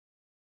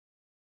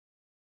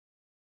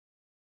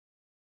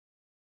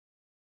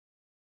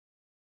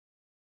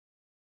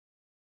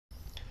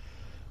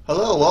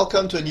Hello,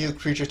 welcome to a new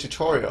creature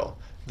tutorial.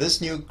 This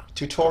new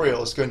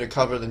tutorial is going to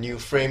cover the new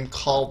frame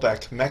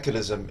callback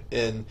mechanism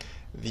in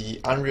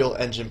the Unreal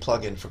Engine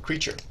plugin for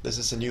Creature. This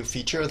is a new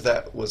feature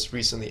that was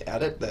recently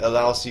added that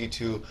allows you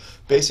to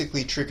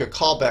basically trigger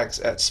callbacks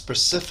at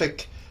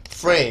specific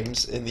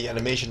frames in the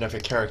animation of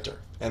your character.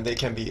 And they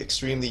can be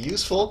extremely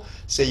useful.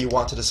 Say you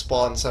wanted to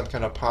spawn some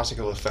kind of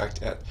particle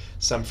effect at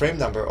some frame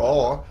number,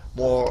 or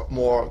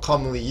more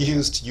commonly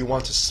used, you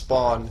want to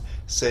spawn,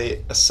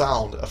 say, a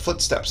sound, a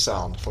footstep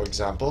sound, for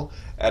example,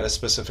 at a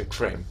specific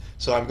frame.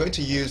 So I'm going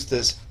to use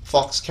this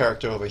fox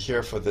character over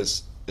here for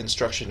this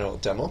instructional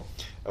demo.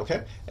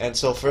 Okay, and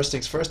so first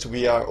things first,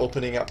 we are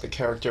opening up the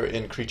character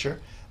in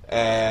Creature,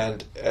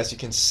 and as you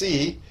can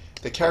see,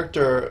 the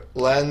character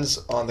lands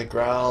on the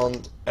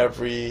ground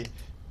every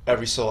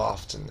so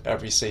often,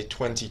 every say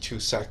 22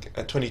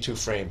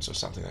 frames or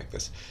something like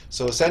this.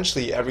 So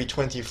essentially every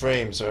 20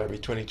 frames or every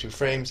 22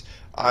 frames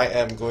I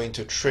am going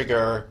to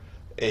trigger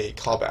a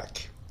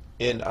callback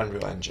in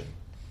Unreal Engine.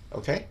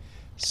 Okay,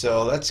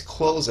 so let's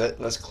close it.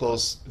 Let's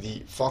close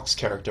the fox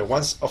character.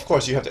 Once, of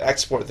course, you have to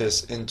export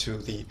this into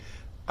the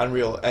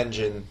Unreal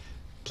Engine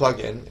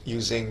plugin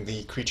using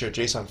the Creature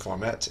JSON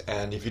format,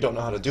 and if you don't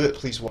know how to do it,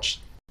 please watch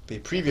the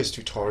previous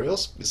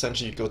tutorials.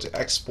 Essentially, you go to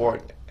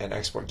export and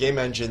export game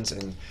engines,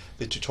 and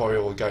the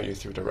tutorial will guide you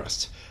through the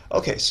rest.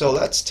 Okay, so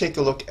let's take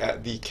a look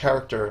at the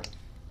character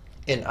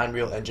in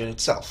Unreal Engine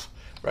itself.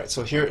 Right,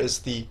 so here is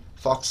the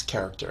fox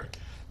character.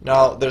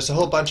 Now there's a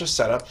whole bunch of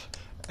setup,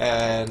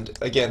 and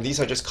again, these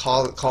are just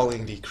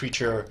calling the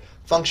creature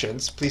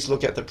functions. Please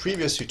look at the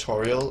previous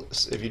tutorial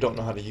if you don't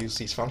know how to use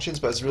these functions,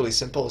 but it's really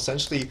simple.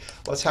 Essentially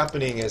what's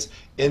happening is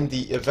in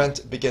the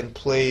event begin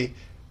play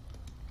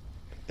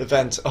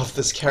event of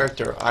this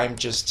character, I'm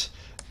just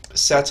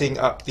setting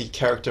up the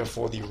character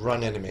for the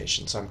run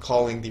animation. So I'm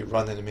calling the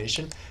run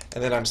animation,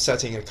 and then I'm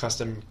setting a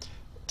custom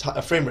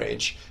frame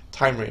range,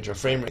 time range or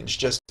frame range,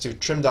 just to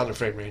trim down the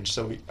frame range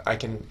so I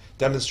can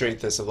demonstrate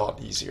this a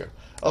lot easier.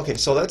 Okay,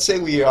 so let's say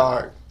we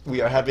are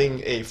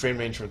having a frame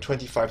range from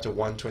 25 to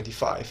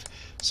 125.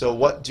 So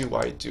what do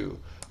I do?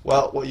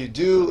 Well, what you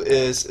do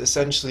is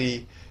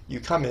essentially you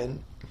come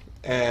in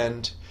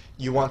and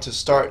you want to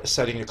start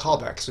setting a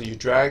callback. So you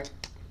drag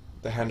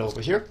the handle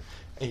over here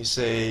and you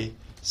say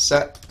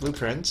set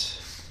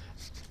blueprint,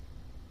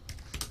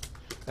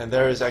 and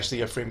there is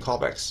actually a frame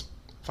callbacks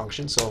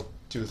function, so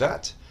do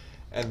that,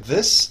 and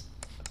this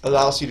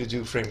allows you to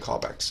do frame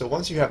callbacks. So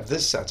once you have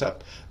this set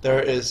up,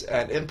 there is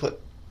an input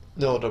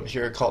node over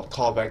here called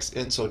callbacks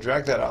in, so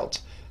drag that out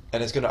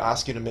and it's going to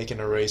ask you to make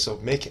an array, so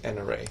make an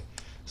array.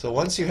 So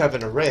once you have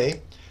an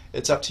array,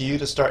 it's up to you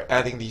to start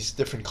adding these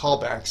different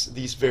callbacks,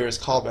 these various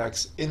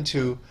callbacks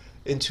into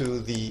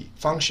the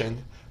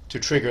function to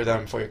trigger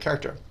them for your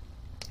character.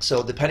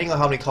 So depending on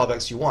how many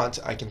callbacks you want,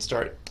 I can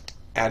start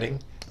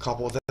adding a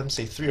couple of them,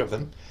 say 3 of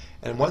them.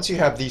 And once you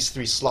have these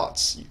 3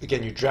 slots,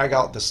 again, you drag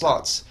out the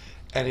slots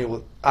and it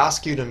will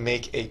ask you to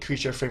make a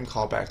creature frame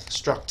callback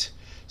struct.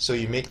 So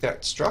you make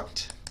that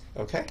struct,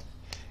 okay?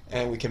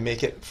 And we can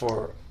make it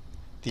for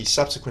the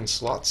subsequent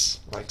slots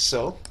like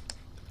so.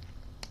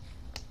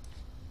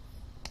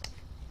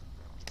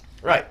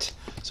 Right,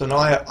 so now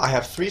I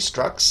have 3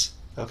 structs,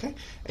 okay?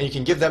 And you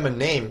can give them a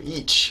name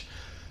each.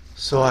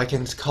 So I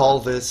can call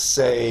this,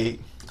 say,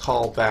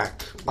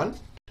 callback 1,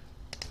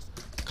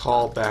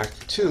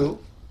 callback 2,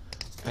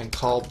 and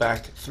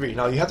callback 3.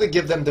 Now you have to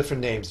give them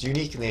different names,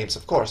 unique names,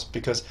 of course,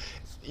 because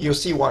you'll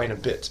see why in a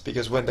bit.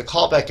 Because when the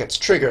callback gets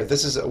triggered,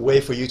 this is a way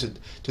for you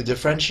to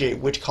differentiate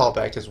which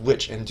callback is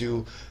which and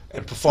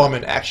perform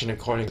an action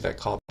according to that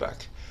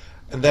callback.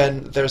 And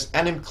then there's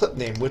anim clip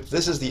name, which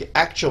this is the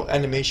actual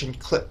animation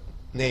clip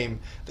name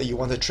that you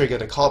want to trigger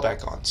the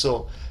callback on.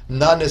 So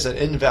none is an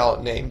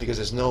invalid name because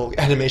there's no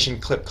animation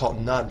clip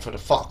called none for the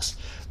fox.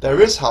 There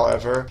is,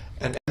 however,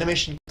 an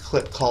animation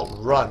clip called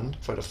run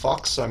for the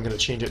fox, so I'm going to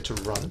change it to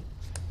run.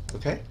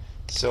 Okay,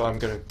 so I'm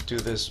going to do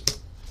this,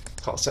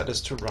 set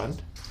this to run,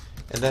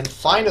 and then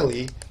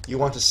finally you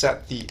want to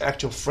set the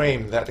actual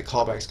frame that the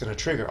callback is going to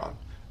trigger on,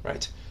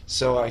 right?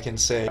 So I can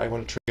say I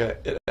want to trigger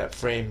it at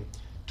frame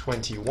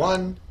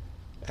 21,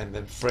 and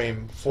then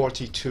frame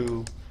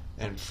 42,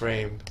 and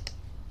frame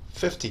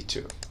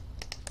 52.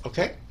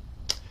 Okay,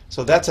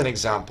 so that's an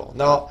example.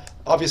 Now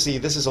obviously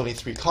this is only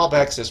 3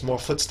 callbacks, there's more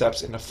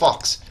footsteps in the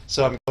fox,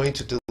 so I'm going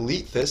to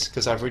delete this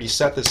because I've already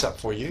set this up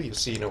for you. You'll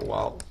see in a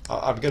while.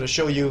 I'm going to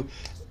show you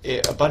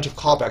a bunch of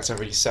callbacks I've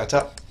already set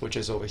up, which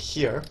is over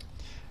here,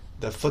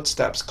 the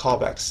footsteps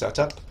callback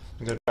setup.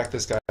 I'm going to drag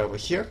this guy over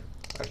here.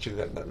 Actually,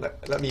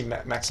 let me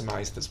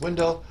maximize this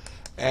window,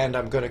 and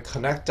I'm going to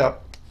connect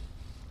up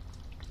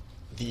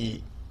the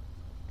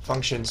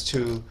functions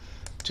to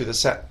the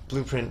set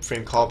blueprint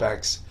frame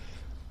callbacks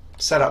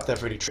setup that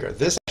I've already triggered.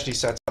 This actually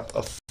sets up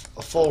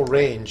a full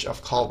range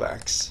of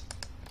callbacks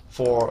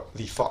for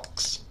the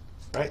fox,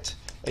 right?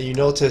 And you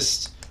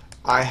noticed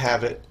I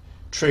have it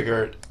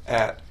triggered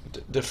at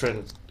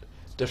different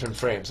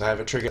frames. I have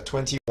it triggered at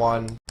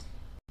 21,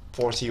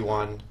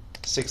 41,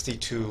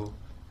 62,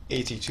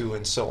 82,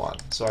 and so on.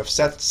 So I've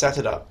set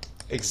it up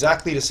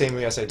exactly the same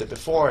way as I did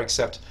before,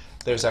 except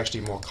there's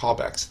actually more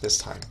callbacks this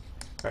time.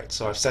 Right,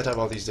 so I've set up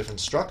all these different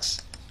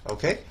structs.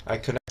 Okay, I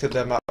connected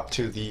them up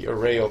to the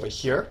array over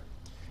here,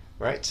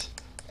 right?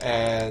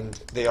 And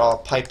they all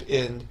pipe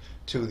in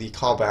to the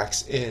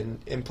callbacks in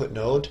input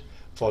node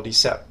for the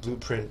set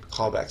blueprint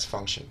callbacks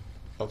function.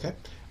 Okay,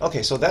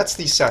 okay, so that's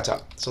the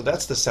setup. So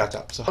that's the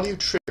setup. So how do you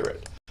trigger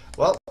it?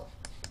 Well,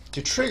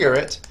 to trigger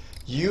it,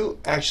 you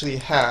actually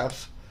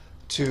have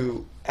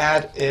to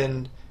add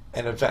in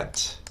an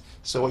event.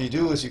 So what you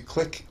do is you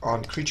click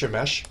on creature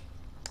mesh,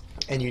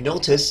 and you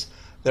notice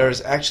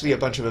there's actually a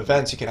bunch of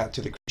events you can add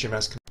to the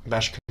creature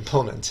mesh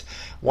component.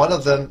 One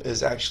of them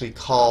is actually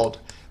called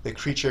the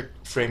creature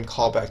frame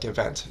callback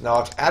event. Now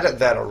I've added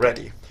that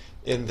already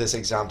in this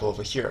example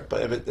over here,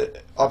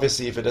 but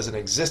obviously if it doesn't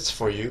exist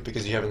for you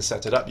because you haven't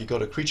set it up, you go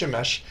to creature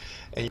mesh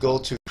and you go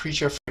to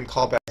creature frame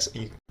callbacks,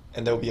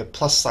 and there will be a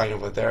plus sign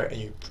over there,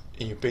 and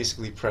you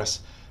basically press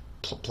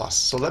plus.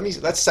 So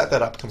let's set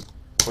that up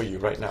for you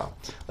right now.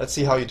 Let's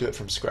see how you do it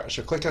from scratch.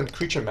 So click on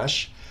creature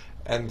mesh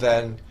and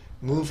then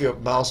move your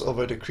mouse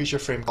over to creature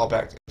frame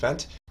callback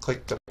event,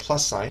 click the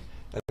plus sign,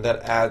 and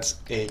that adds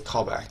a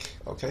callback.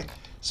 Okay,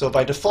 so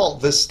by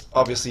default this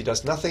obviously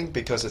does nothing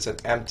because it's an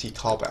empty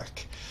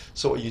callback.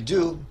 So what you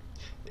do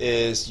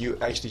is you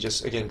actually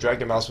just again drag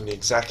your mouse on the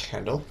exec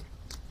handle,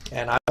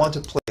 and I want to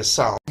play a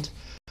sound,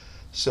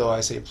 so I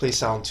say play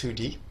sound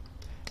 2D,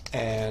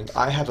 and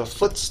I have a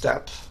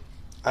footstep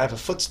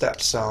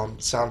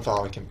sound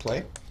file I can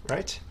play,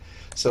 right?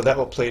 So that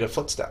will play the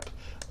footstep.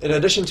 In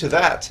addition to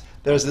that,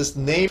 there's this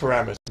name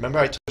parameter. Remember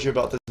I told you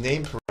about the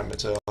name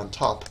parameter on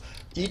top.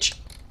 Each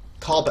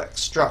callback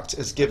struct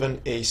is given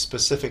a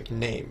specific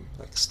name,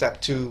 like step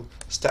 2,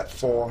 step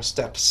 4,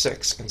 step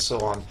 6, and so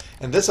on.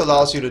 And this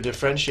allows you to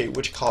differentiate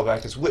which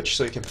callback is which,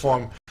 so you can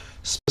perform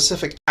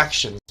specific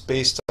actions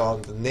based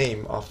on the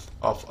name of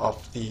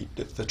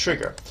the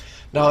trigger.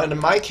 Now in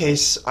my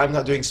case, I'm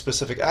not doing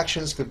specific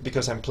actions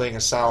because I'm playing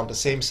a sound, the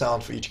same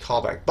sound for each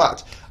callback,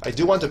 but I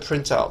do want to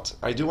print out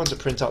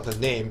the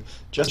name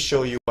just to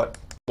show you what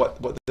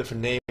the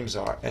different names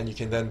are, and you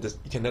can then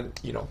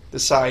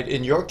decide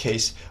in your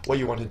case what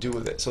you want to do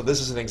with it. So this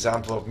is an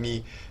example of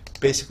me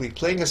basically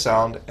playing a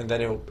sound, and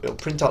then it'll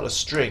print out a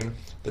string,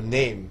 the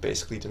name,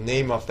 basically the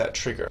name of that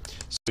trigger.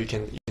 So you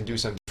can do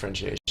some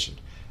differentiation.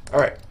 All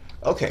right,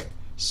 okay.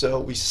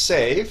 So we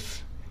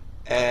save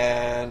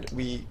and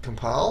we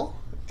compile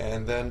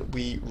and then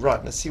we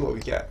run. Let's see what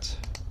we get.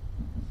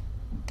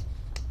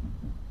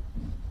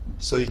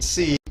 So you can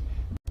see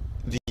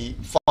the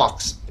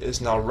Fox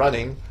is now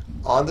running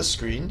on the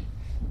screen,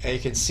 and you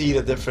can see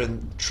the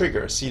different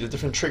triggers. See the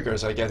different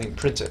triggers are getting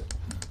printed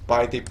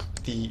by the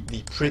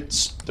print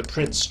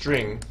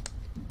string.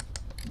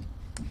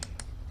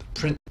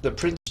 The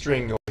print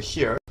string over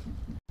here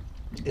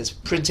is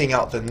printing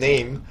out the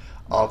name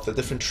of the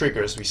different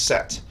triggers we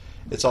set.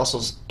 It's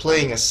also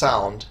playing a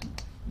sound,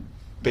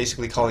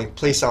 basically calling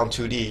play sound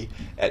 2D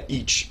at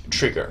each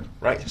trigger,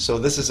 right? So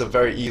this is a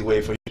very easy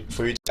way for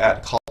you to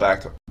add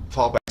callbacks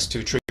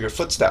to trigger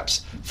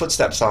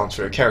footstep sounds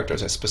for your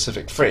characters at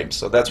specific frames.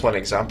 So that's one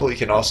example. You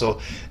can also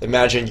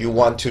imagine you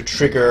want to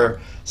trigger,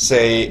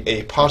 say,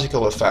 a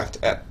particle effect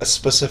at a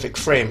specific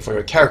frame for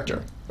your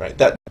character, right?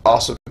 That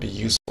also could be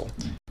useful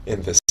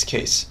in this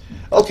case.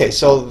 Okay,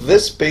 so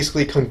this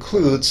basically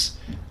concludes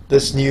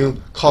this new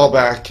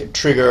callback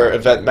trigger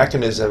event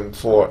mechanism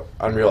for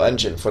Unreal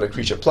Engine for the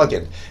Creature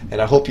plugin.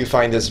 And I hope you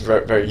find this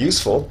very, very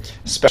useful,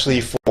 especially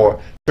for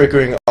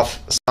triggering off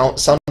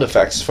sound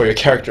effects for your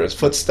characters,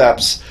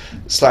 footsteps,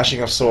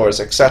 slashing of swords,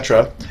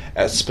 etc.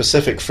 at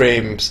specific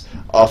frames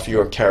of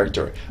your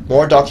character.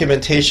 More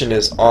documentation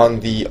is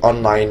on the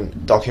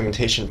online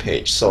documentation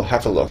page, so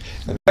have a look.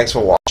 And thanks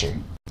for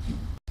watching.